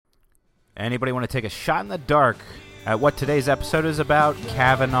Anybody want to take a shot in the dark at what today's episode is about?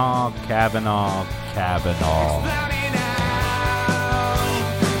 Kavanaugh.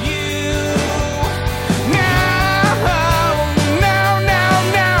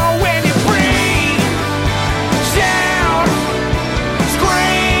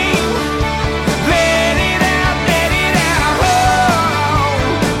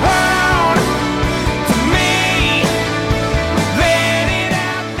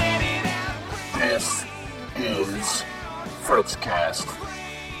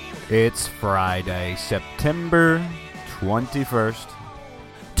 It's Friday, September 21st,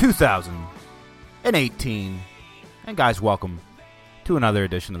 2018. And guys, welcome to another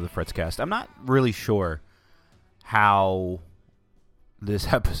edition of the Fritzcast. I'm not really sure how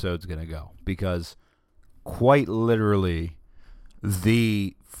this episode's going to go because quite literally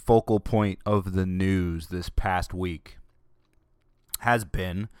the focal point of the news this past week has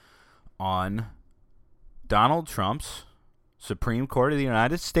been on Donald Trump's Supreme Court of the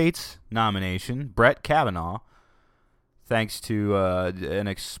United States nomination, Brett Kavanaugh, thanks to an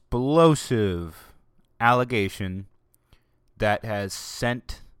explosive allegation that has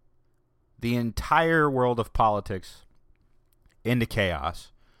sent the entire world of politics into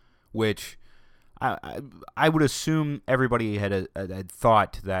chaos, which I would assume everybody had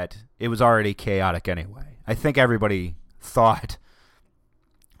thought that it was already chaotic anyway. I think everybody thought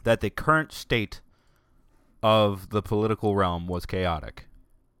that the current state of the political realm was chaotic.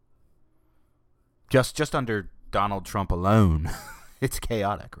 Just under Donald Trump alone, it's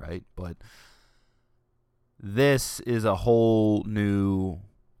chaotic, right? But this is a whole new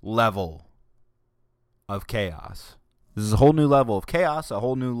level of chaos. This is a whole new level of chaos, a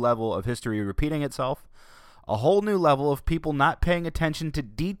whole new level of history repeating itself, a whole new level of people not paying attention to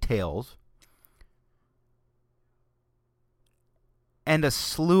details, and a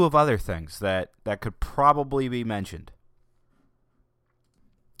slew of other things that could probably be mentioned.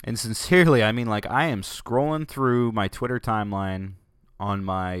 And sincerely, I mean, like, I am scrolling through my Twitter timeline on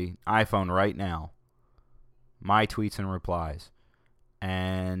my iPhone right now, my tweets and replies,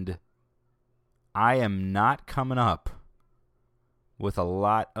 and I am not coming up with a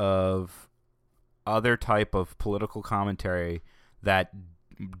lot of other type of political commentary that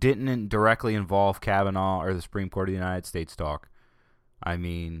didn't directly involve Kavanaugh or the Supreme Court of the United States talk. I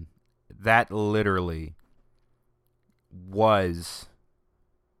mean, that literally was...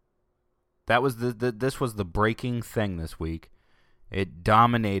 This was the breaking thing this week. It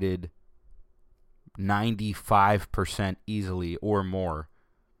dominated 95% easily or more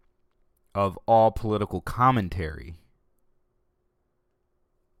of all political commentary.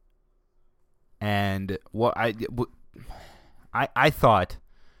 And what I thought,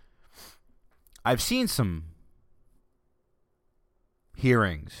 I've seen some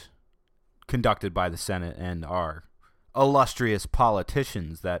hearings conducted by the Senate and our illustrious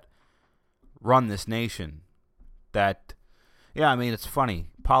politicians that run this nation. That, yeah, I mean, it's funny.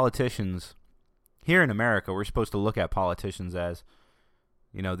 Politicians, here in America, we're supposed to look at politicians as,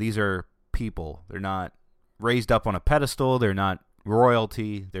 you know, these are people. They're not raised up on a pedestal. They're not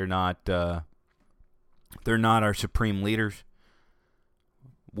royalty. They're not our supreme leaders.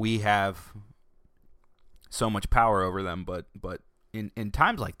 We have so much power over them, but in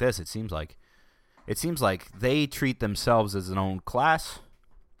times like this, it seems like they treat themselves as an own class.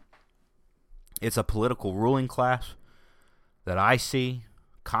 It's a political ruling class that I see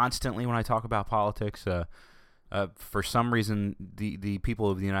constantly when I talk about politics. For some reason, the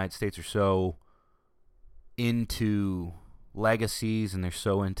people of the United States are so into legacies and they're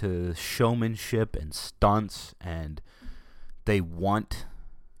so into showmanship and stunts, and they want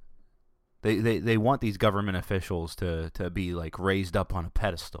these government officials to be like raised up on a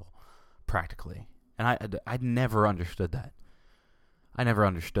pedestal, practically. And I never understood that.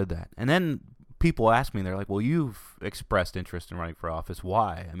 And then people ask me, they're like, well, you've expressed interest in running for office.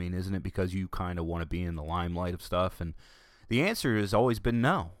 Why? I mean, isn't it because you kind of want to be in the limelight of stuff? And the answer has always been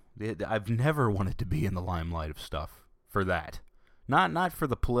no. I've never wanted to be in the limelight of stuff for that. Not for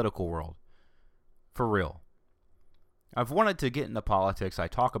the political world. For real. I've wanted to get into politics. I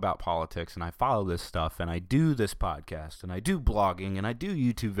talk about politics, and I follow this stuff, and I do this podcast, and I do blogging, and I do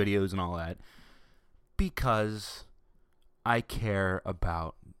YouTube videos and all that because I care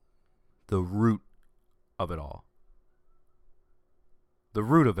about the root of it all. The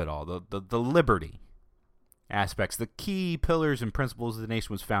root of it all. The liberty aspects. The key pillars and principles the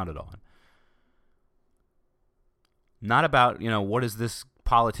nation was founded on. Not about, what is this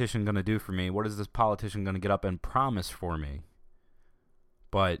politician going to do for me? What is this politician going to get up and promise for me?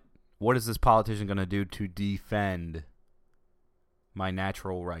 But what is this politician going to do to defend my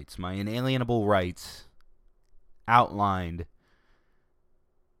natural rights, my inalienable rights outlined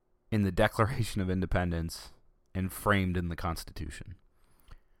in the Declaration of Independence and framed in the Constitution.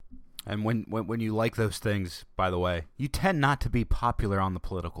 And when you like those things, by the way, you tend not to be popular on the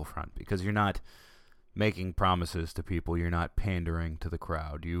political front because you're not making promises to people. You're not pandering to the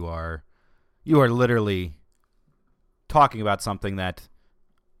crowd. You are literally talking about something that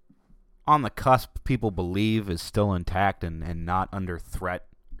on the cusp people believe is still intact and not under threat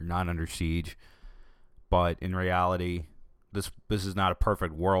or not under siege. But in reality, this is not a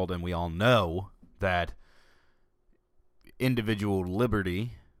perfect world, and we all know that individual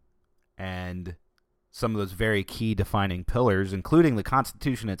liberty and some of those very key defining pillars, including the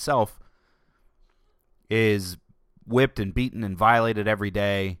Constitution itself, is whipped and beaten and violated every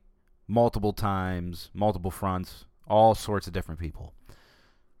day, multiple times, multiple fronts, all sorts of different people.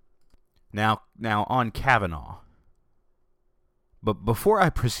 Now on Kavanaugh. But before I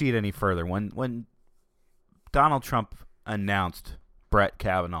proceed any further, when Donald Trump announced Brett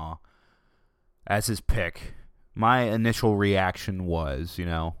Kavanaugh as his pick, my initial reaction was,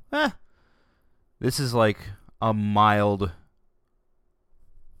 this is like a mild,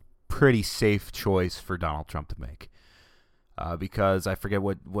 pretty safe choice for Donald Trump to make. Because I forget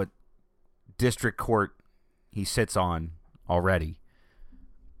what district court he sits on already.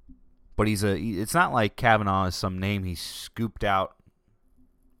 But it's not like Kavanaugh is some name he scooped out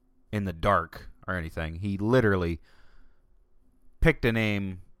in the dark or anything. He literally picked a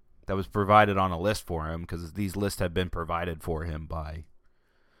name that was provided on a list for him, because these lists have been provided for him by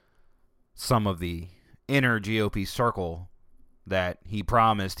some of the inner GOP circle that he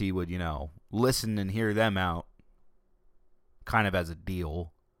promised he would, listen and hear them out kind of as a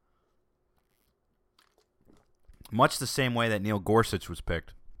deal. Much the same way that Neil Gorsuch was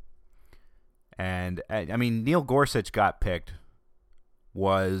picked. And, I mean, Neil Gorsuch got picked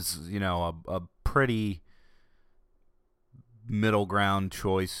was, a pretty middle ground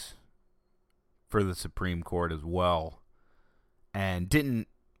choice for the Supreme Court as well. And didn't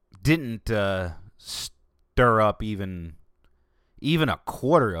stir up even a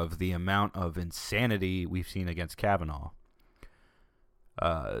quarter of the amount of insanity we've seen against Kavanaugh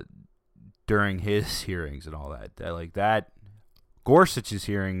during his hearings and all that. Gorsuch's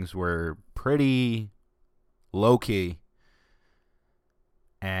hearings were pretty low-key,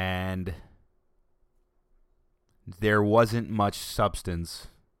 and there wasn't much substance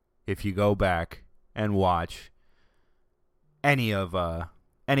if you go back and watch any of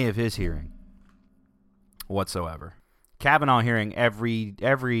his hearing whatsoever. Kavanaugh hearing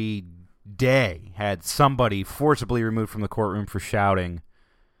every day had somebody forcibly removed from the courtroom for shouting.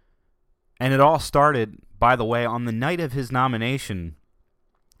 And it all started, by the way, on the night of his nomination,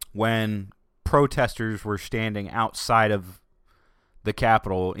 when protesters were standing outside of the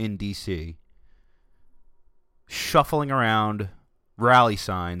Capitol in D.C., shuffling around rally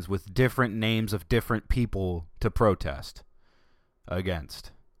signs with different names of different people to protest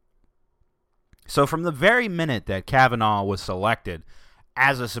against. So from the very minute that Kavanaugh was selected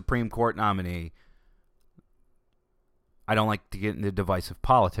as a Supreme Court nominee, I don't like to get into divisive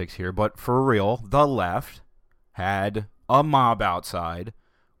politics here, but for real, the left had a mob outside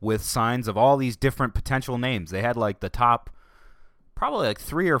with signs of all these different potential names. They had like the top, probably like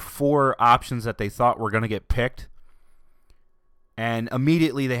 3 or 4 options that they thought were going to get picked. And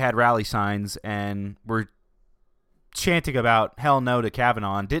immediately they had rally signs and were chanting about hell no to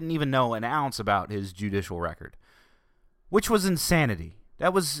Kavanaugh and didn't even know an ounce about his judicial record, which was insanity.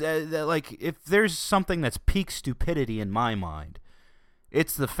 That was like, if there's something that's peak stupidity in my mind,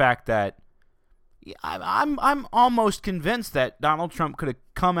 it's the fact that I'm almost convinced that Donald Trump could have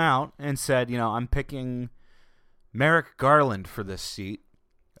come out and said, I'm picking Merrick Garland for this seat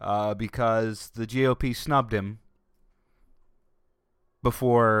because the GOP snubbed him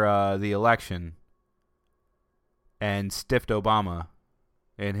before the election and stiffed Obama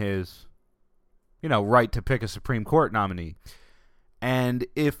in his, right to pick a Supreme Court nominee. And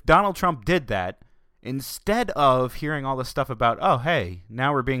if Donald Trump did that, instead of hearing all this stuff about, oh, hey,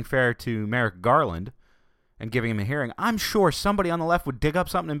 now we're being fair to Merrick Garland and giving him a hearing, I'm sure somebody on the left would dig up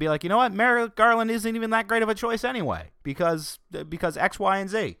something and be like, you know what, Merrick Garland isn't even that great of a choice anyway, because X, Y,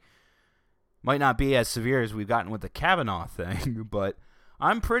 and Z. Might not be as severe as we've gotten with the Kavanaugh thing, but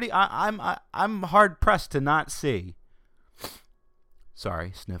I'm hard pressed to not see,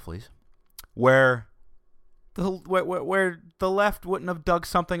 sorry, snifflies, where the left wouldn't have dug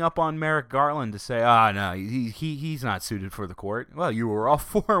something up on Merrick Garland to say, no, he's not suited for the court. Well, you were all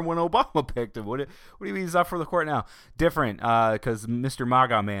for him when Obama picked him. What do you mean he's up for the court now? Different, because Mr.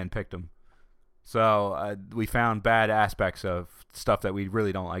 MAGA man picked him. So we found bad aspects of stuff that we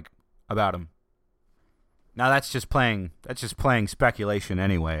really don't like about him. Now that's just playing speculation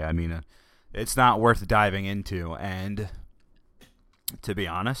anyway. I mean, it's not worth diving into. And to be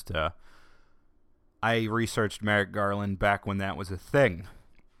honest, I researched Merrick Garland back when that was a thing.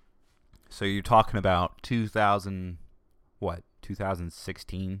 So you're talking about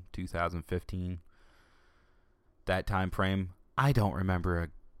 2016, 2015, that time frame. I don't remember a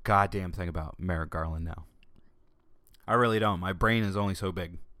goddamn thing about Merrick Garland now. I really don't. My brain is only so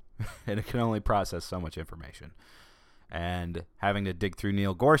big, and it can only process so much information. And having to dig through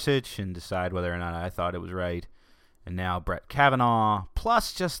Neil Gorsuch and decide whether or not I thought it was right, and now Brett Kavanaugh,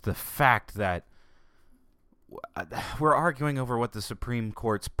 plus just the fact that we're arguing over what the Supreme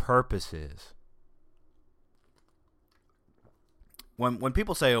Court's purpose is. When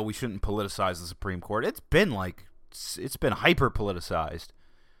people say, "Oh, we shouldn't politicize the Supreme Court," it's been hyper politicized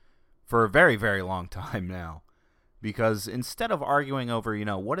for a very, very long time now. Because instead of arguing over,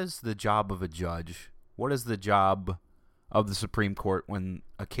 what is the job of a judge, what is the job of the Supreme Court when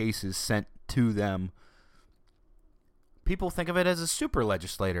a case is sent to them, people think of it as a super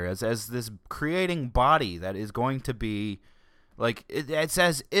legislator, as this creating body that is going to be like it's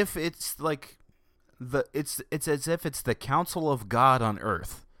as if it's like it's as if it's the council of God on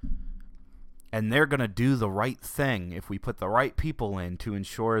earth, and they're going to do the right thing if we put the right people in to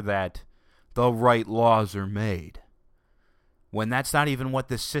ensure that the right laws are made. When that's not even what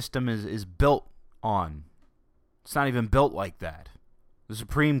this system is built on. It's not even built like that. The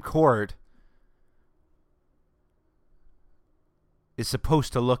Supreme Court is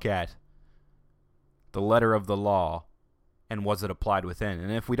supposed to look at the letter of the law and was it applied within.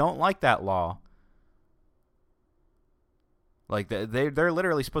 And if we don't like that law, like they're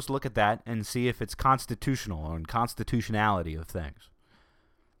literally supposed to look at that and see if it's constitutional and constitutionality of things.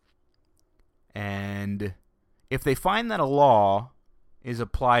 And if they find that a law is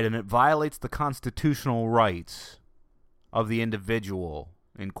applied and it violates the constitutional rights of the individual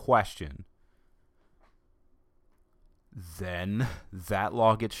in question, then that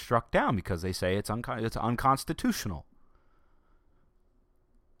law gets struck down because they say it's unconstitutional.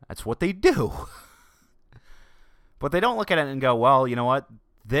 That's what they do. But they don't look at it and go, well, you know what?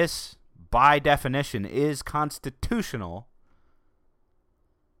 This, by definition, is constitutional,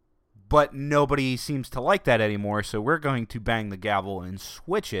 but nobody seems to like that anymore, so we're going to bang the gavel and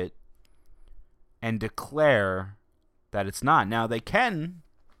switch it and declare that it's not. Now, they can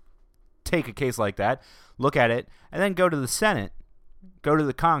take a case like that, look at it, and then go to the Senate, go to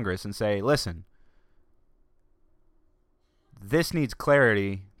the Congress and say, listen, this needs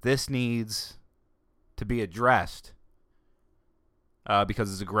clarity, this needs to be addressed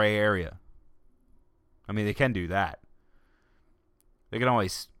because it's a gray area. I mean, they can do that. They can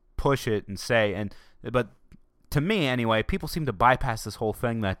always push it and say, but to me anyway, people seem to bypass this whole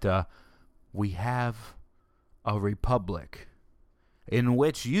thing that we have a republic in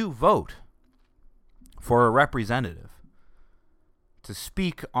which you vote for a representative to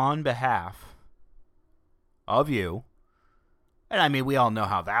speak on behalf of you. And I mean, we all know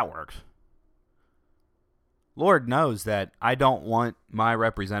how that works. Lord knows that I don't want my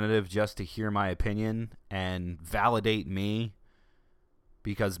representative just to hear my opinion and validate me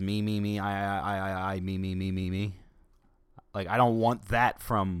because me, I, me. Like, I don't want that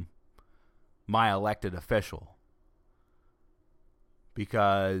from my elected official.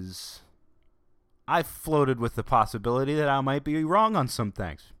 Because I've floated with the possibility that I might be wrong on some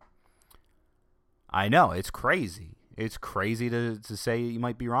things. I know, it's crazy. It's crazy to say you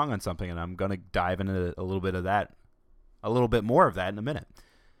might be wrong on something, and I'm going to dive into a little bit of that, a little bit more of that in a minute.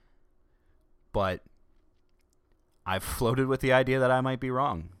 But I've floated with the idea that I might be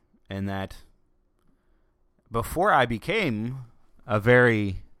wrong, and that before I became a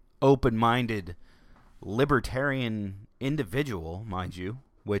very open-minded, libertarian individual, mind you,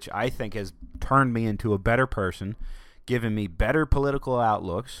 which I think has turned me into a better person, given me better political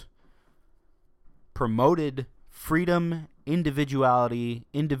outlooks, promoted freedom, individuality,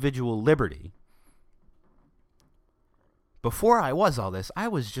 individual liberty. Before I was all this, I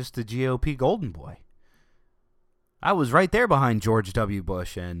was just a GOP golden boy. I was right there behind George W.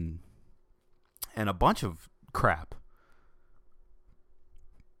 Bush and a bunch of crap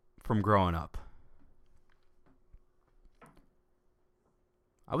from growing up.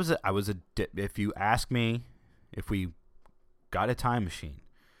 If you ask me if we got a time machine,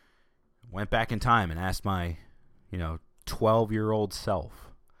 went back in time and asked my 12-year-old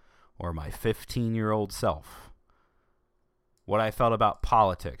self or my 15-year-old self what I felt about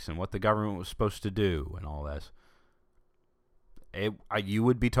politics and what the government was supposed to do and all this, you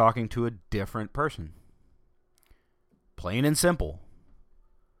would be talking to a different person. Plain and simple.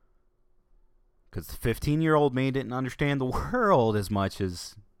 Because the 15-year-old me didn't understand the world as much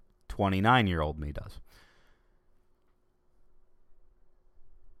as 29-year-old me does.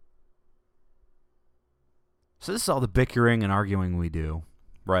 So this is all the bickering and arguing we do,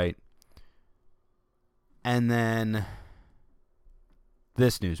 right? And then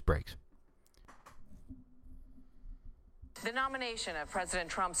this news breaks. The nomination of President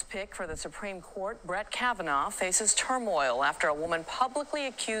Trump's pick for the Supreme Court, Brett Kavanaugh, faces turmoil after a woman publicly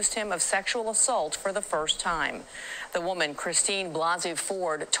accused him of sexual assault for the first time. The woman, Christine Blasey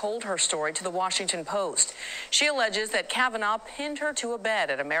Ford, told her story to the Washington Post. She alleges that Kavanaugh pinned her to a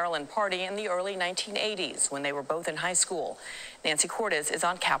bed at a Maryland party in the early 1980s when they were both in high school. Nancy Cortez is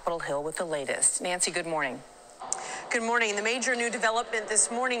on Capitol Hill with the latest. Nancy, good morning. Good morning. The major new development this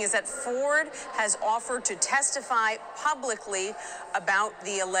morning is that Ford has offered to testify publicly about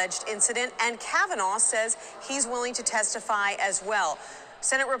the alleged incident, and Kavanaugh says he's willing to testify as well.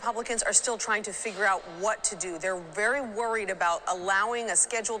 Senate Republicans are still trying to figure out what to do. They're very worried about allowing a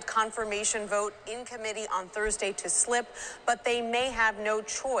scheduled confirmation vote in committee on Thursday to slip, but they may have no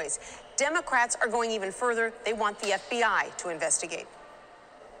choice. Democrats are going even further. They want the FBI to investigate.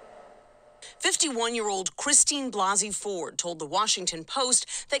 51-year-old Christine Blasey Ford told the Washington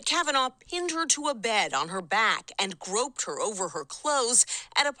Post that Kavanaugh pinned her to a bed on her back and groped her over her clothes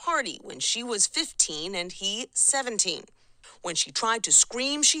at a party when she was 15 and he 17. When she tried to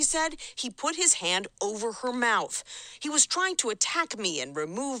scream, she said, he put his hand over her mouth. He was trying to attack me and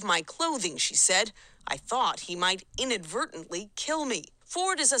remove my clothing, she said. I thought he might inadvertently kill me.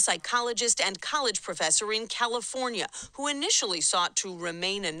 Ford is a psychologist and college professor in California who initially sought to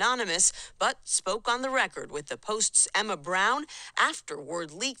remain anonymous, but spoke on the record with the Post's Emma Brown after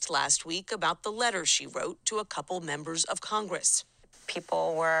word leaked last week about the letter she wrote to a couple members of Congress.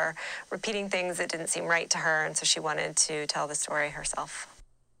 People were repeating things that didn't seem right to her, and so she wanted to tell the story herself.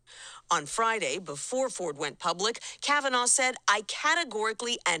 On Friday, before Ford went public, Kavanaugh said, I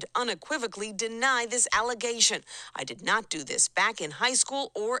categorically and unequivocally deny this allegation. I did not do this back in high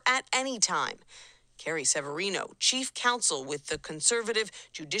school or at any time. Carrie Severino, chief counsel with the conservative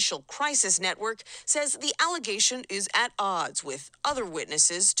Judicial Crisis Network, says the allegation is at odds with other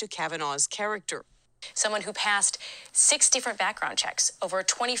witnesses to Kavanaugh's character. Someone who passed 6 different background checks over a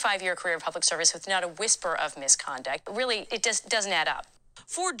 25-year career of public service with not a whisper of misconduct. Really, it just doesn't add up.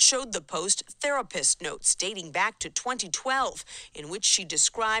 Ford showed the Post therapist notes dating back to 2012, in which she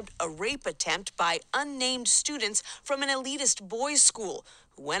described a rape attempt by unnamed students from an elitist boys' school,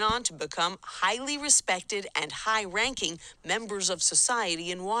 who went on to become highly respected and high-ranking members of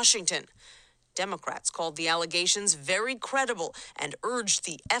society in Washington. Democrats called the allegations very credible and urged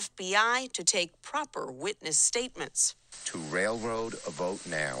the FBI to take proper witness statements. To railroad a vote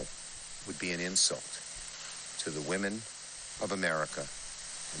now would be an insult to the women of America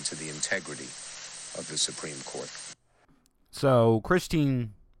and to the integrity of the Supreme Court. So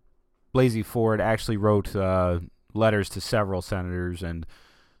Christine Blasey Ford actually wrote letters to several senators, and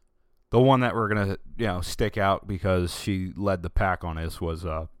the one that we're gonna stick out because she led the pack on this was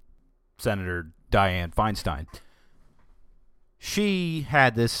Senator Dianne Feinstein. She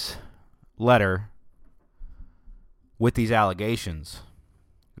had this letter with these allegations,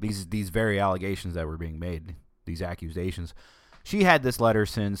 these very allegations that were being made, these accusations. She had this letter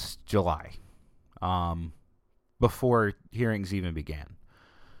since July, before hearings even began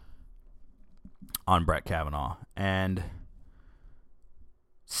on Brett Kavanaugh. And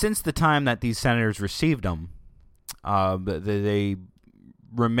since the time that these senators received them, they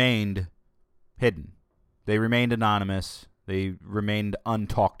remained hidden. They remained anonymous. They remained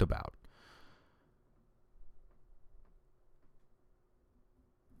untalked about.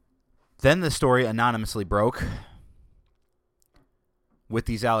 Then the story anonymously broke with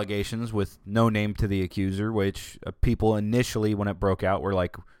these allegations with no name to the accuser, which people initially, when it broke out, were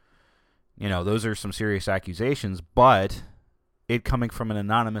like, those are some serious accusations, but it coming from an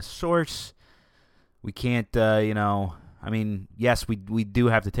anonymous source, we can't, yes, we do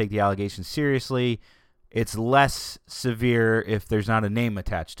have to take the allegations seriously. It's less severe if there's not a name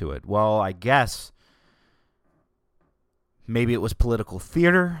attached to it. Well, I guess maybe it was political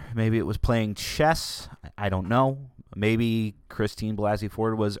theater. Maybe it was playing chess. I don't know. Maybe Christine Blasey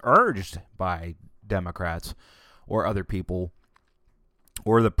Ford was urged by Democrats or other people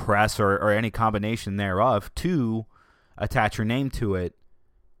or the press or any combination thereof to attach her name to it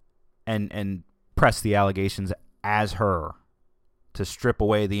and press the allegations as her to strip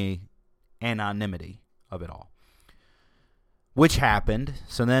away the anonymity of it all, which happened.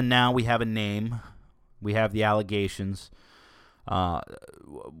 So then now we have a name. We have the allegations. I'm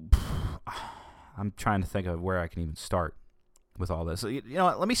trying to think of where I can even start with all this. You know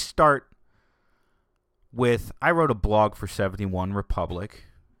what? Let me start with, I wrote a blog for 71 Republic,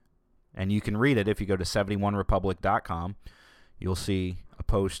 and you can read it if you go to 71republic.com. You'll see a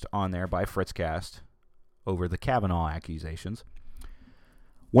post on there by Fritzcast over the Kavanaugh accusations.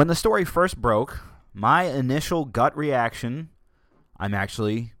 When the story first broke, my initial gut reaction, I'm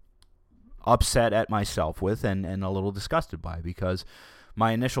actually upset at myself with and a little disgusted by, because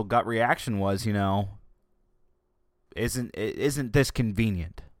my initial gut reaction was, isn't this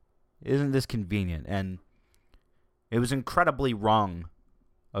convenient? Isn't this convenient? And it was incredibly wrong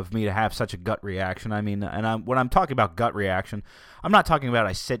of me to have such a gut reaction. I mean, when I'm talking about gut reaction, I'm not talking about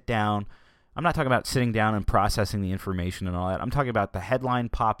I'm not talking about sitting down and processing the information and all that. I'm talking about the headline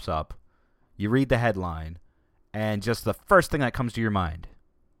pops up, you read the headline, and just the first thing that comes to your mind,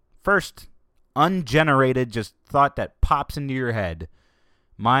 first ungenerated just thought that pops into your head,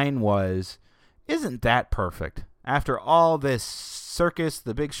 mine was, isn't that perfect? After all this circus,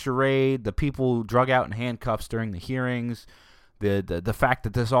 the big charade, the people drug out in handcuffs during the hearings, the fact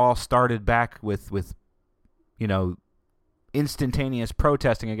that this all started back with instantaneous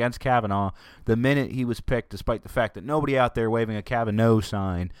protesting against Kavanaugh the minute he was picked, despite the fact that nobody out there waving a Kavanaugh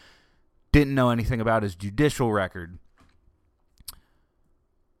sign didn't know anything about his judicial record.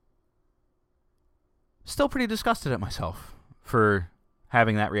 Still pretty disgusted at myself for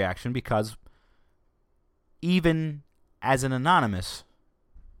having that reaction, because even as an anonymous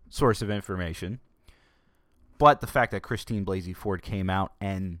source of information, but the fact that Christine Blasey Ford came out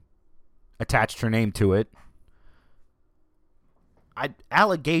and attached her name to it,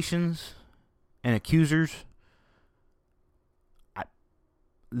 allegations and accusers,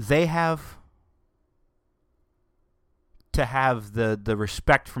 they have to have the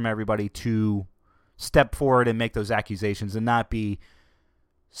respect from everybody to step forward and make those accusations and not be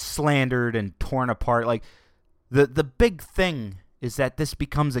slandered and torn apart. Like, the big thing is that this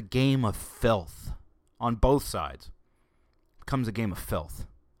becomes a game of filth on both sides. It becomes a game of filth.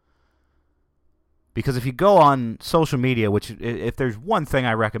 Because if you go on social media, which if there's one thing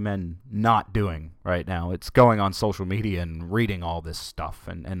I recommend not doing right now, it's going on social media and reading all this stuff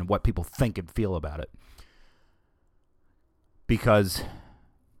and what people think and feel about it. Because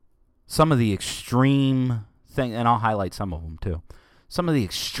some of the extreme things, and I'll highlight some of them too, some of the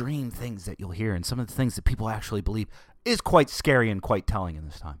extreme things that you'll hear and some of the things that people actually believe is quite scary and quite telling in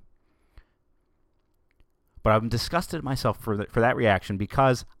this time. But I'm disgusted at myself for that reaction,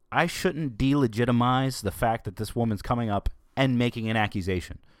 because I shouldn't delegitimize the fact that this woman's coming up and making an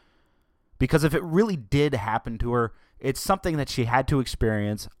accusation. Because if it really did happen to her, it's something that she had to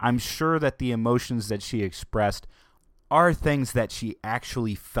experience. I'm sure that the emotions that she expressed are things that she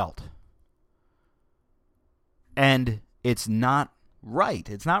actually felt. And it's not right.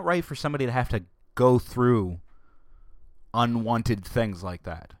 It's not right for somebody to have to go through unwanted things like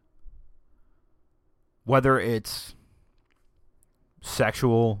that. Whether it's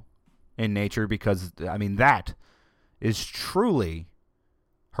sexual in nature, because, I mean, that is truly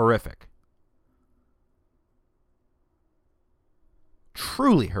horrific.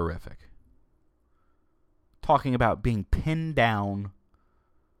 Truly horrific. Talking about being pinned down,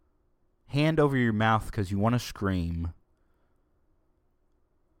 hand over your mouth because you want to scream,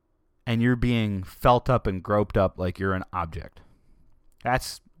 and you're being felt up and groped up like you're an object.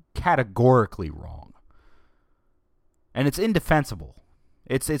 That's categorically wrong. And it's indefensible.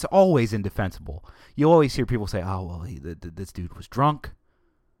 It's always indefensible. You always hear people say, oh, well, this dude was drunk.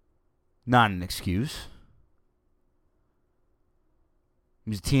 Not an excuse. He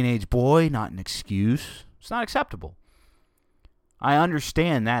was a teenage boy. Not an excuse. It's not acceptable. I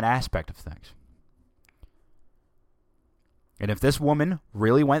understand that aspect of things. And if this woman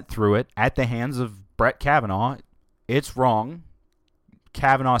really went through it at the hands of Brett Kavanaugh, it's wrong.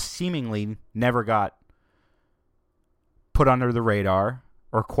 Kavanaugh seemingly never got put under the radar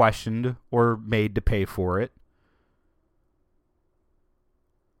or questioned or made to pay for it.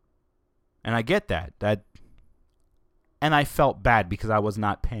 And I get that. And I felt bad because I was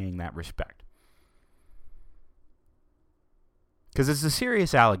not paying that respect. Because it's a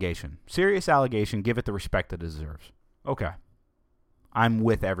serious allegation. Serious allegation, give it the respect it deserves. Okay. I'm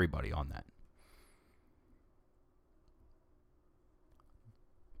with everybody on that.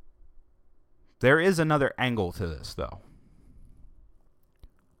 There is another angle to this, though.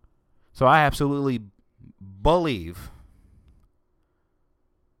 So I absolutely believe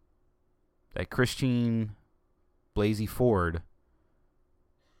that Christine Blasey Ford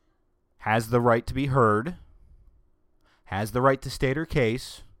has the right to be heard, has the right to state her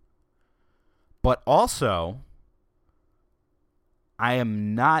case, but also I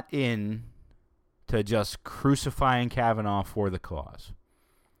am not in to just crucifying Kavanaugh for the cause.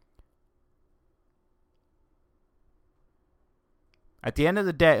 At the end of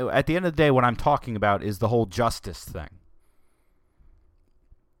the day, what I'm talking about is the whole justice thing.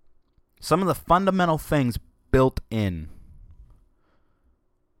 Some of the fundamental things built in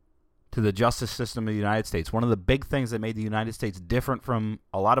to the justice system of the United States, one of the big things that made the United States different from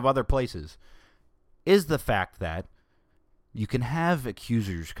a lot of other places, is the fact that you can have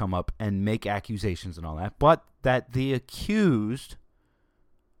accusers come up and make accusations and all that, but that the accused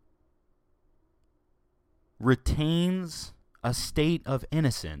retains a state of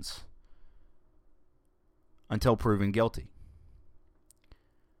innocence until proven guilty.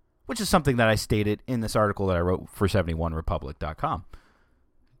 Which is something that I stated in this article that I wrote for 71republic.com.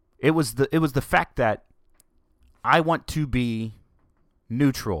 It was the fact that I want to be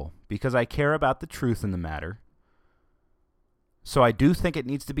neutral because I care about the truth in the matter. So I do think it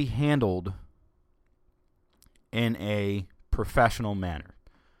needs to be handled in a professional manner.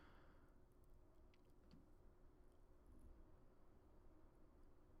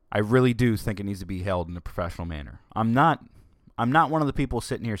 I really do think it needs to be held in a professional manner. I'm not one of the people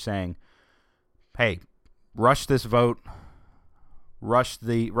sitting here saying, "Hey, rush this vote, rush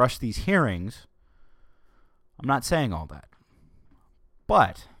these hearings." I'm not saying all that.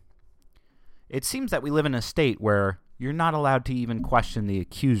 But it seems that we live in a state where you're not allowed to even question the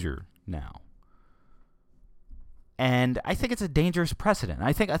accuser now. And I think it's a dangerous precedent.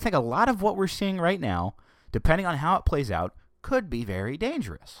 I think a lot of what we're seeing right now, depending on how it plays out, could be very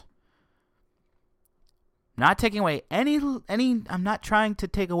dangerous. Not taking away I'm not trying to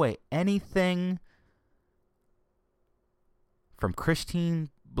take away anything from Christine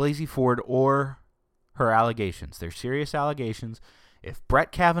Blasey Ford or her allegations. They're serious allegations. If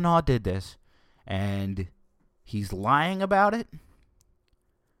Brett Kavanaugh did this and he's lying about it,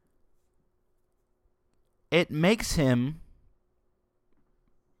 it makes him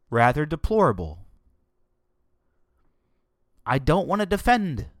rather deplorable. I don't want to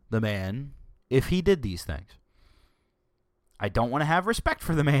defend the man if he did these things. I don't want to have respect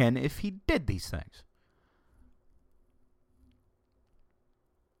for the man if he did these things.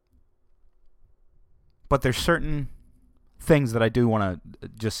 But there's certain things that I do want to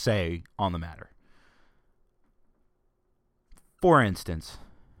just say on the matter. For instance,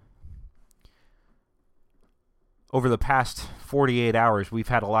 over the past 48 hours, we've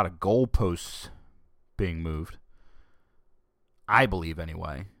had a lot of goalposts being moved. I believe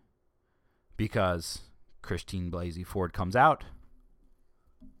anyway. Because Christine Blasey Ford comes out,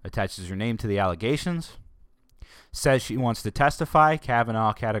 attaches her name to the allegations, says she wants to testify.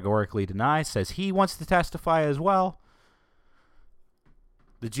 Kavanaugh categorically denies, says he wants to testify as well.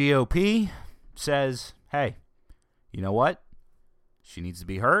 The GOP says, hey, you know what? She needs to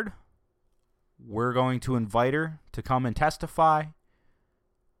be heard. We're going to invite her to come and testify.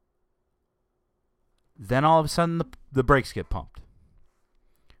 Then all of a sudden the brakes get pumped.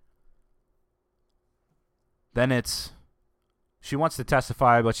 Then it's, she wants to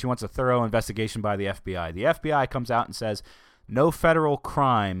testify, but she wants a thorough investigation by the FBI. The FBI comes out and says, no federal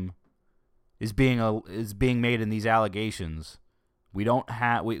crime is being made in these allegations. We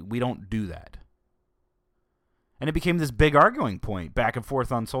don't do that. And it became this big arguing point back and forth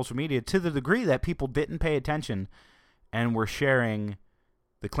on social media to the degree that people didn't pay attention and were sharing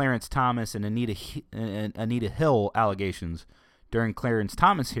the Clarence Thomas and Anita Hill allegations during Clarence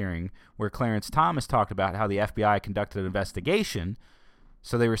Thomas' hearing, where Clarence Thomas talked about how the FBI conducted an investigation.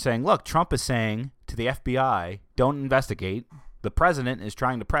 So they were saying, look, Trump is saying to the FBI, don't investigate. The president is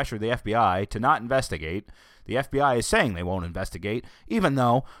trying to pressure the FBI to not investigate. The FBI is saying they won't investigate, even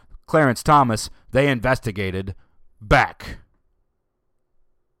though Clarence Thomas, they investigated back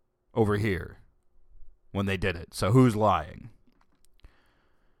over here when they did it. So who's lying?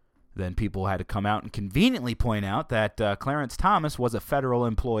 Then people had to come out and conveniently point out that Clarence Thomas was a federal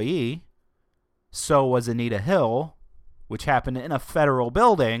employee. So was Anita Hill, which happened in a federal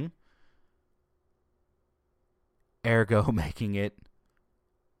building. Ergo making it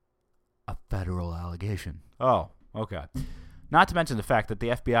a federal allegation. Oh, okay. Not to mention the fact that the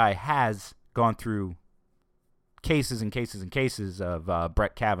FBI has gone through cases and cases and cases of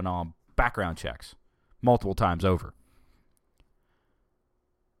Brett Kavanaugh background checks multiple times over.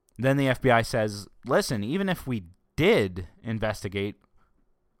 Then the FBI says, listen, even if we did investigate,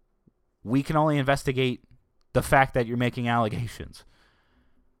 we can only investigate the fact that you're making allegations.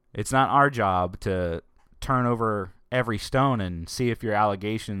 It's not our job to turn over every stone and see if your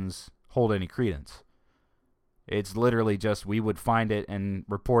allegations hold any credence. It's literally just we would find it and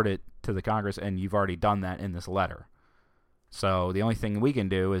report it to the Congress, and you've already done that in this letter. So the only thing we can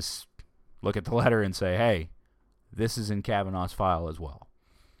do is look at the letter and say, hey, this is in Kavanaugh's file as well.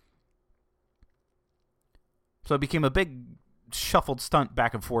 So it became a big shuffled stunt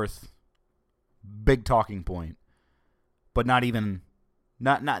back and forth, big talking point, but not even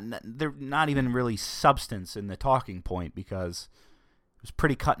really substance in the talking point, because it was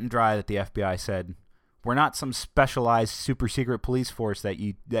pretty cut and dry that the FBI said, we're not some specialized super secret police force that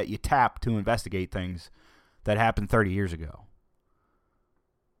you tap to investigate things that happened 30 years ago.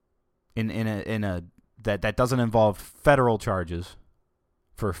 That doesn't involve federal charges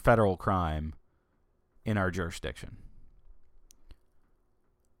for federal crime in our jurisdiction.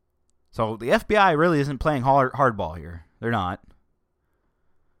 So the FBI really isn't playing hardball here. They're not.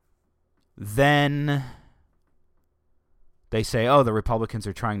 Then they say, oh, the Republicans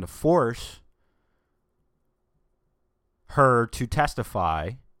are trying to force her to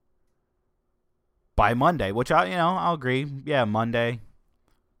testify by Monday, which I'll agree. Yeah, Monday.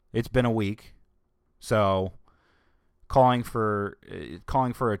 It's been a week. So calling for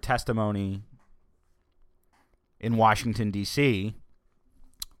a testimony in Washington, D.C.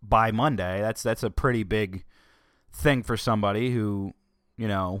 by Monday, that's a pretty big thing for somebody who,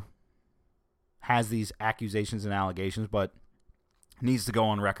 has these accusations and allegations, but needs to go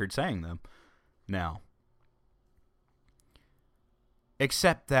on record saying them now.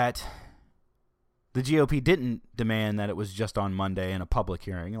 Except that the GOP didn't demand that it was just on Monday in a public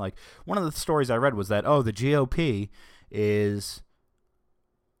hearing. Like, one of the stories I read was that, the GOP is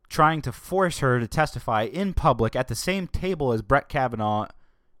trying to force her to testify in public at the same table as Brett Kavanaugh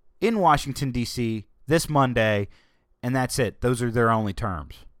in Washington, D.C. this Monday, and that's it. Those are their only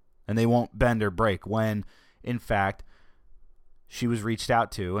terms. And they won't bend or break, when, in fact, she was reached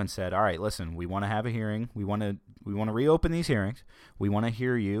out to and said, all right, listen, we want to have a hearing. We want to reopen these hearings. We want to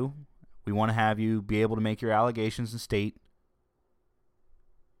hear you. We want to have you be able to make your allegations and state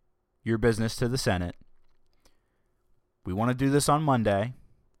your business to the Senate. We want to do this on Monday.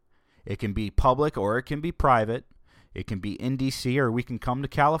 It can be public or it can be private. It can be in D.C. or we can come to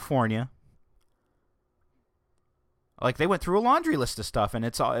California. Like, they went through a laundry list of stuff, and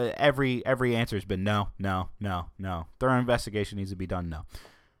it's all, every answer has been no. Thorough investigation needs to be done, no.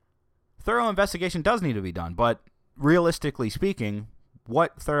 Thorough investigation does need to be done, but realistically speaking,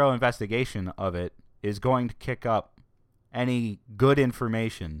 what thorough investigation of it is going to kick up any good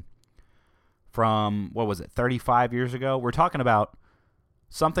information from, 35 years ago? We're talking about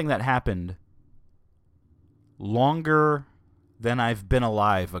something that happened longer than I've been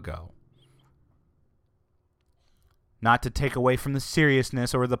alive ago. Not to take away from the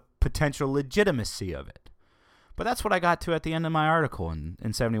seriousness or the potential legitimacy of it. But that's what I got to at the end of my article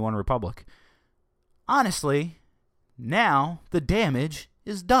in 71 Republic. Honestly, now the damage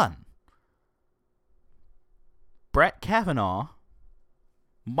is done. Brett Kavanaugh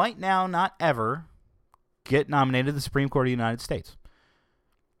might now not ever get nominated to the Supreme Court of the United States.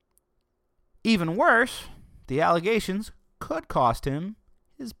 Even worse, the allegations could cost him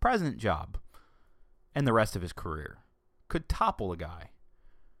his president job and the rest of his career. Could topple a guy.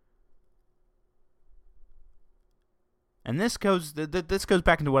 And this goes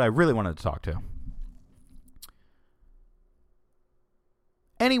back into what I really wanted to talk to.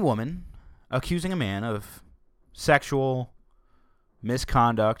 Any woman accusing a man of sexual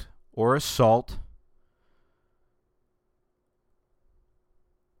misconduct or assault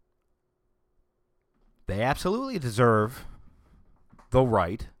they absolutely deserve the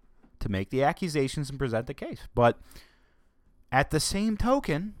right to make the accusations and present the case. But at the same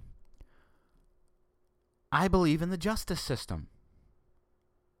token, I believe in the justice system.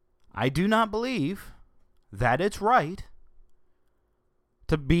 I do not believe that it's right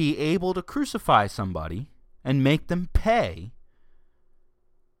to be able to crucify somebody and make them pay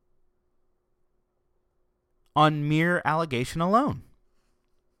on mere allegation alone.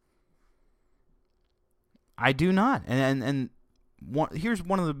 I do not. And here's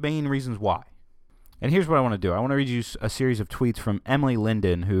one of the main reasons why. And here's what I want to do. I want to read you a series of tweets from Emily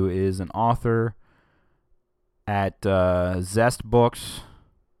Linden, who is an author at Zest Books,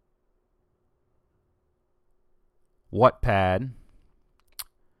 Wattpad,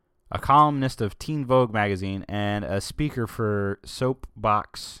 a columnist of Teen Vogue magazine, and a speaker for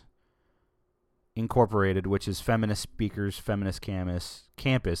Soapbox Incorporated, which is Feminist Speakers, Feminist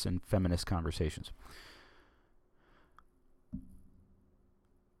Campus, and Feminist Conversations.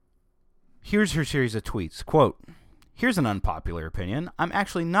 Here's her series of tweets. Quote, "Here's an unpopular opinion. I'm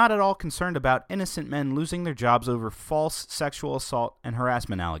actually not at all concerned about innocent men losing their jobs over false sexual assault and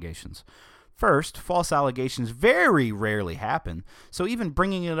harassment allegations. First, false allegations very rarely happen, so even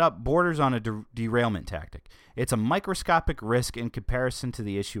bringing it up borders on a derailment tactic. It's a microscopic risk in comparison to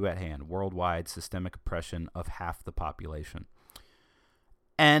the issue at hand, worldwide systemic oppression of half the population.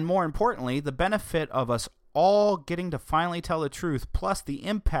 And more importantly, the benefit of us all getting to finally tell the truth, plus the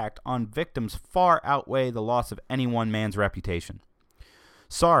impact on victims, far outweigh the loss of any one man's reputation.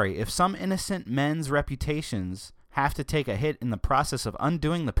 Sorry, if some innocent men's reputations have to take a hit in the process of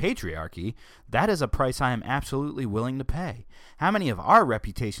undoing the patriarchy, that is a price I am absolutely willing to pay. How many of our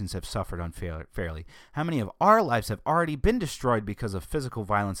reputations have suffered unfairly? How many of our lives have already been destroyed because of physical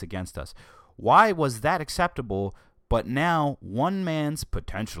violence against us? Why was that acceptable, but now one man's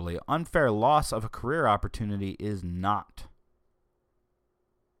potentially unfair loss of a career opportunity is not?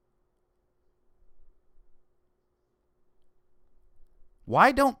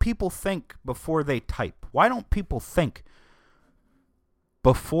 Why don't people think before they type? Why don't people think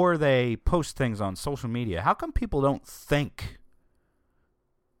before they post things on social media? How come people don't think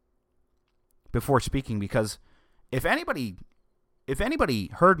before speaking? Because if anybody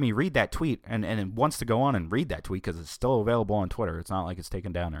heard me read that tweet and wants to go on and read that tweet, because it's still available on Twitter, it's not like it's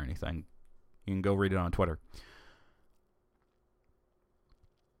taken down or anything. You can go read it on Twitter.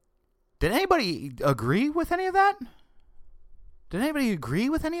 Did anybody agree with any of that? Did anybody agree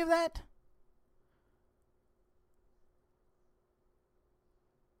with any of that?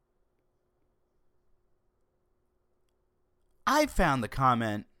 I found the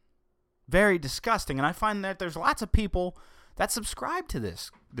comment very disgusting, and I find that there's lots of people that subscribe to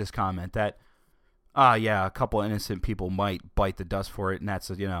this comment that, yeah, a couple innocent people might bite the dust for it, and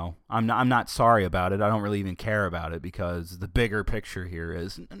that's, I'm not sorry about it. I don't really even care about it, because the bigger picture here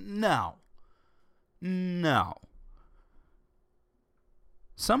is no.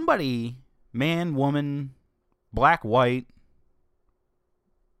 Somebody, man, woman, black, white,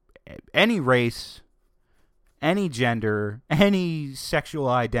 any race, any gender, any sexual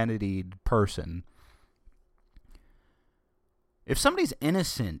identity person, if somebody's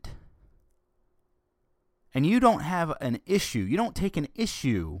innocent and you don't have an issue, you don't take an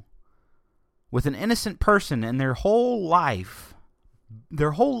issue with an innocent person and their whole life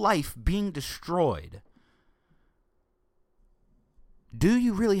being destroyed, do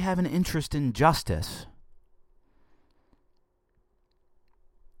you really have an interest in justice?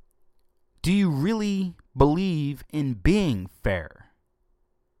 Do you really believe in being fair?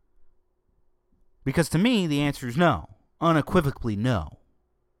 Because to me, the answer is no. Unequivocally no.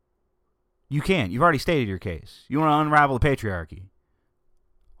 You can't. You've already stated your case. You want to unravel the patriarchy.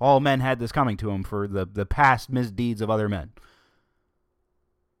 All men had this coming to them for the past misdeeds of other men.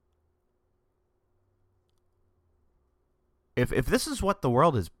 If this is what the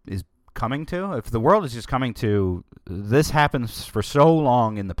world is coming to, if the world is just coming to, this happens for so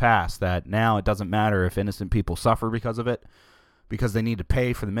long in the past that now it doesn't matter if innocent people suffer because of it, because they need to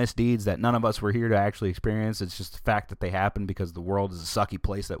pay for the misdeeds that none of us were here to actually experience. It's just the fact that they happen because the world is a sucky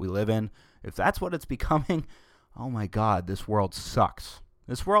place that we live in. If that's what it's becoming, oh my God, this world sucks.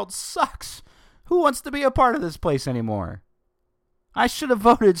 This world sucks. Who wants to be a part of this place anymore? I should have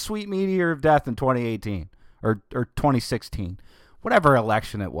voted Sweet Meteor of Death in 2018. Or 2016. Whatever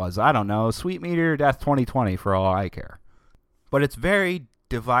election it was. I don't know. Sweet Meteor of Death 2020 for all I care. But it's very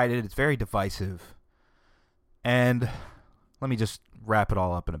divided. It's very divisive. And let me just wrap it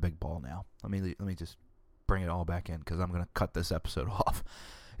all up in a big ball now. Let me just bring it all back in, because I'm going to cut this episode off.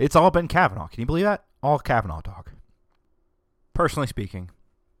 It's all been Kavanaugh. Can you believe that? All Kavanaugh talk. Personally speaking,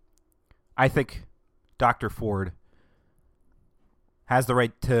 I think Dr. Ford has the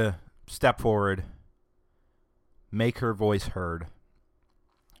right to step forward, make her voice heard,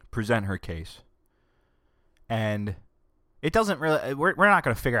 present her case. And it doesn't really, we're not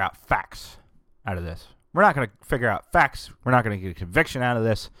going to figure out facts out of this. We're not going to figure out facts. We're not going to get a conviction out of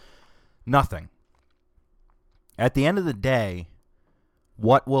this. Nothing. At the end of the day,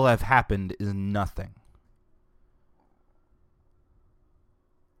 what will have happened is nothing.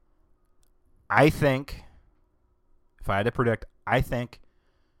 I think, if I had to predict, I think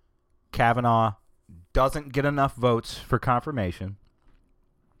Kavanaugh doesn't get enough votes for confirmation,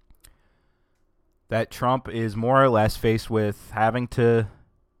 that Trump is more or less faced with having to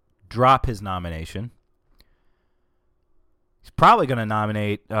drop his nomination. He's probably going to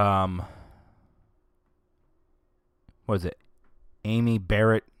nominate, what is it, Amy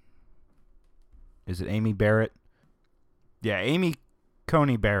Barrett? Is it Amy Barrett? Yeah, Amy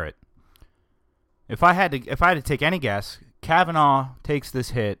Coney Barrett. If I had to take any guess, Kavanaugh takes this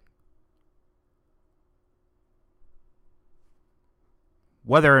hit.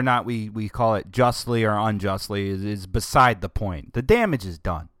 Whether or not we call it justly or unjustly is beside the point. The damage is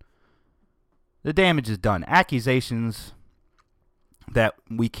done. the damage is done. Accusations that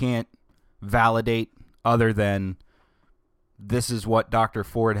we can't validate other than this is what Dr.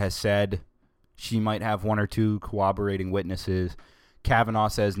 Ford has said. She might have one or two corroborating witnesses. Kavanaugh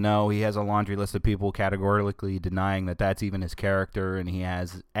says no. He has a laundry list of people categorically denying that that's even his character, and he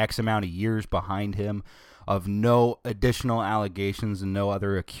has X amount of years behind him of no additional allegations and no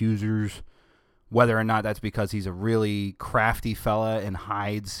other accusers. Whether or not that's because he's a really crafty fella and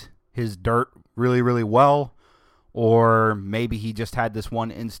hides his dirt really, really well, or maybe he just had this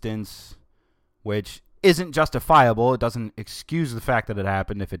one instance which isn't justifiable. It doesn't excuse the fact that it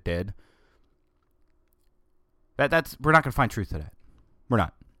happened if it did. We're not going to find truth to that. We're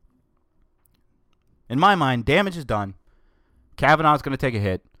not. In my mind, damage is done. Kavanaugh's going to take a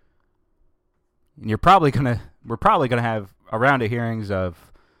hit. And we're probably going to have a round of hearings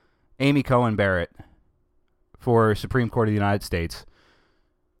of Amy Coney Barrett for Supreme Court of the United States.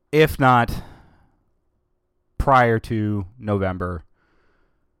 If not prior to November,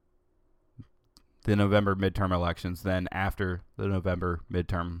 the November midterm elections, then after the November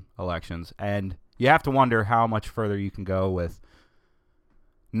midterm elections. And you have to wonder how much further you can go with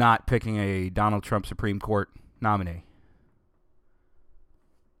not picking a Donald Trump Supreme Court nominee.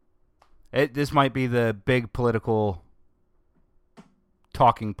 This might be the big political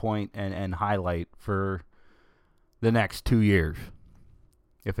talking point and highlight for the next 2 years,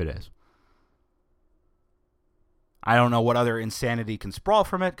 if it is. I don't know what other insanity can sprawl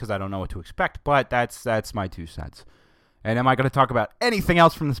from it because I don't know what to expect, but that's my 2 cents. And am I going to talk about anything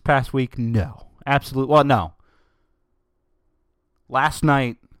else from this past week? No. Absolutely. Well, no. Last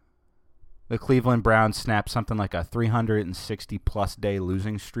night, the Cleveland Browns snapped something like a 360-plus day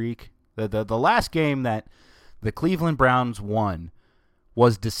losing streak. The last game that the Cleveland Browns won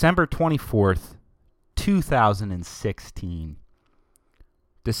was December 24th, 2016.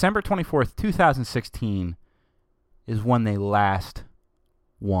 December 24th, 2016 is when they last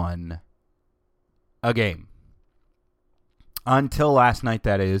won a game. Until last night,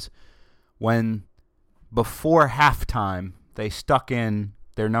 that is, when before halftime, they stuck in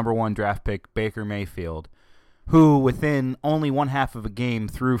their number 1 draft pick, Baker Mayfield, who within only one half of a game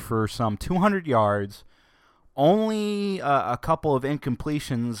threw for some 200 yards, only a couple of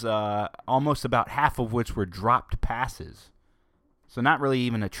incompletions, almost about half of which were dropped passes. So not really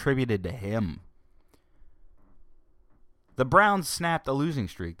even attributed to him. The Browns snapped a losing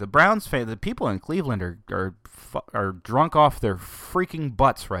streak. The people in Cleveland are drunk off their freaking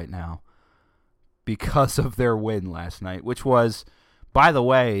butts right now because of their win last night, which was, by the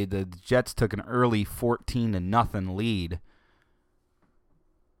way, the Jets took an early 14-0 lead,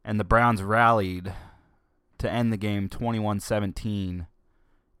 and the Browns rallied to end the game 21-17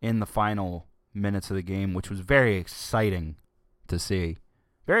 in the final minutes of the game, which was very exciting to see.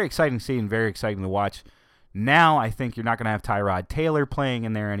 Very exciting to see and very exciting to watch. Now I think you're not going to have Tyrod Taylor playing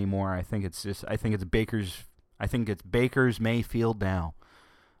in there anymore. I think it's Baker's Mayfield now.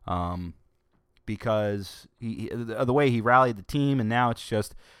 Because the way he rallied the team, and now it's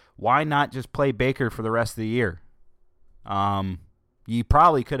just, why not just play Baker for the rest of the year? You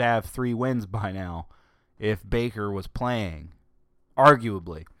probably could have 3 wins by now if Baker was playing,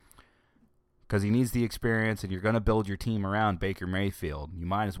 arguably, because he needs the experience, and you're going to build your team around Baker Mayfield. You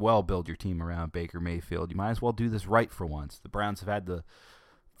might as well build your team around Baker Mayfield. You might as well do this right for once. The Browns have had the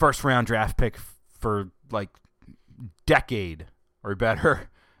first-round draft pick for, like, decade or better,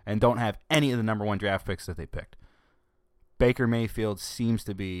 and don't have any of the number 1 draft picks that they picked. Baker Mayfield seems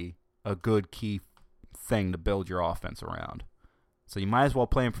to be a good key thing to build your offense around. So you might as well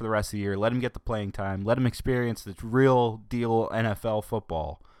play him for the rest of the year. Let him get the playing time. Let him experience the real deal NFL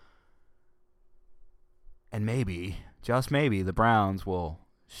football. And maybe, just maybe, the Browns will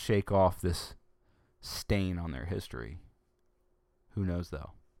shake off this stain on their history. Who knows,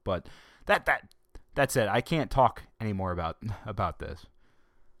 though? But that's it. I can't talk anymore about this.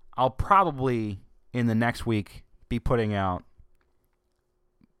 I'll probably, in the next week, be putting out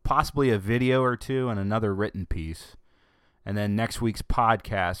possibly a video or 2 and another written piece. And then next week's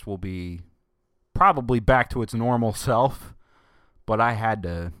podcast will be probably back to its normal self. But I had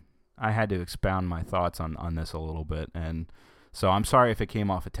to expound my thoughts on this a little bit. And so I'm sorry if it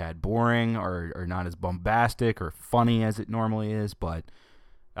came off a tad boring or not as bombastic or funny as it normally is. But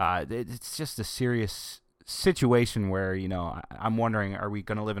it's just a serious situation where, I'm wondering, are we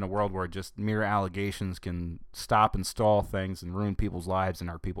going to live in a world where just mere allegations can stop and stall things and ruin people's lives, and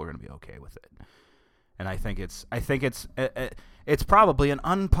are people going to be okay with it? And I think it's probably an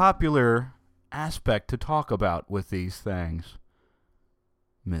unpopular aspect to talk about with these things,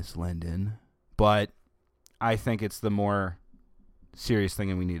 Miss Linden. But I think it's the more serious thing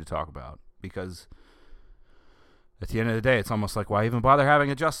that we need to talk about, because at the end of the day, it's almost like, why even bother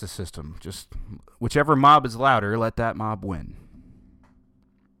having a justice system? Just whichever mob is louder, let that mob win.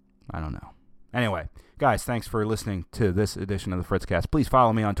 I don't know. Anyway, guys, thanks for listening to this edition of the Fritzcast. Please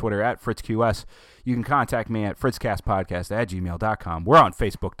follow me on Twitter at FritzQS. You can contact me at fritzcastpodcast@gmail.com. We're on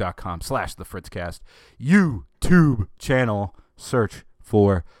Facebook.com/thefritzcast. YouTube channel, search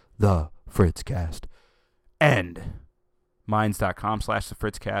for the Fritzcast. And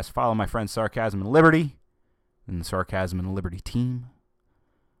minds.com/thefritzcast. Follow my friends Sarcasm and Liberty and the Sarcasm and Liberty team.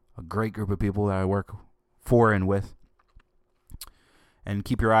 A great group of people that I work for and with. And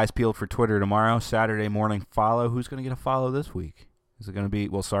keep your eyes peeled for Twitter tomorrow. Saturday morning follow. Who's going to get a follow this week? Is it going to be,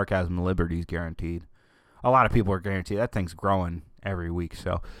 well, Sarcasm and Liberty is guaranteed. A lot of people are guaranteed. That thing's growing every week.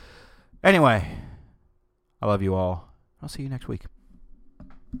 So, anyway, I love you all. I'll see you next week.